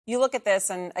You look at this,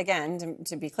 and again,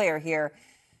 to be clear here,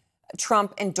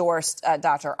 Trump endorsed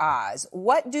Dr. Oz.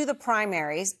 What do the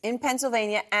primaries in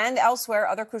Pennsylvania and elsewhere,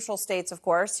 other crucial states, of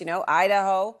course,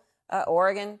 Idaho,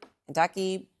 Oregon,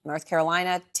 Kentucky, North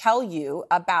Carolina, tell you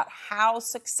about how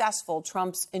successful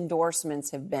Trump's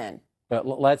endorsements have been?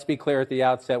 Let's be clear at the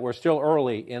outset. We're still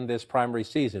early in this primary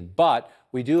season, but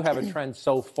we do have a trend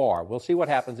so far. We'll see what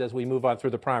happens as we move on through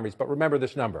the primaries. But remember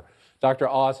this number. Dr.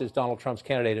 Oz is Donald Trump's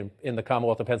candidate in the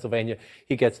Commonwealth of Pennsylvania.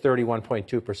 He gets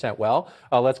 31.2%. Well,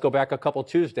 let's go back a couple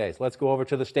Tuesdays. Let's go over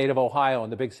to the state of Ohio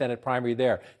and the big Senate primary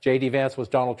there. J.D. Vance was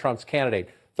Donald Trump's candidate.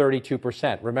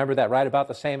 32%. Remember that, right? About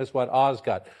the same as what Oz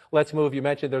got. Let's move. You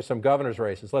mentioned there's some governor's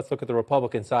races. Let's look at the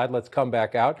Republican side. Let's come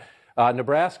back out.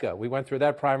 Nebraska, we went through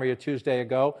that primary a Tuesday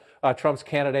ago. Trump's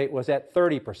candidate was at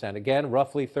 30%. Again,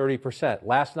 roughly 30%.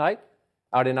 Last night,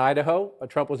 out in Idaho,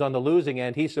 Trump was on the losing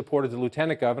end. He supported the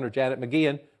lieutenant governor, Janet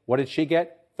McGeachin. What did she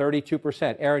get?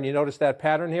 32%. Aaron, you notice that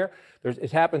pattern here?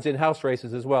 It happens in House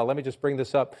races as well. Let me just bring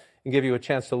this up and give you a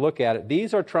chance to look at it.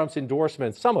 These are Trump's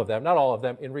endorsements, some of them, not all of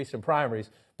them, in recent primaries,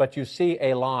 but you see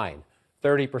a line,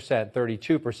 30%,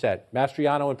 32%.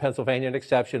 Mastriano in Pennsylvania, an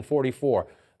exception, 44%.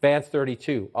 Vance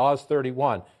 32, Oz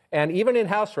 31. And even in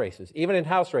House races,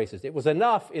 it was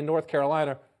enough in North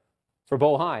Carolina for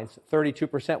Bo Hines.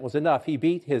 32% was enough. He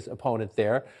beat his opponent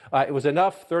there. It was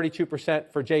enough, 32%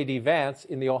 for J.D. Vance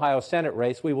in the Ohio Senate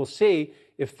race. We will see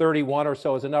if 31 or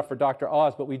so is enough for Dr.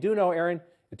 Oz. But we do know, Aaron,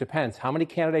 it depends. How many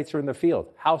candidates are in the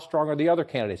field? How strong are the other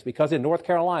candidates? Because in North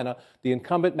Carolina, the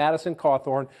incumbent Madison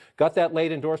Cawthorn got that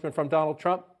late endorsement from Donald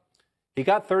Trump. He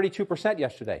got 32%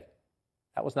 yesterday.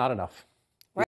 That was not enough.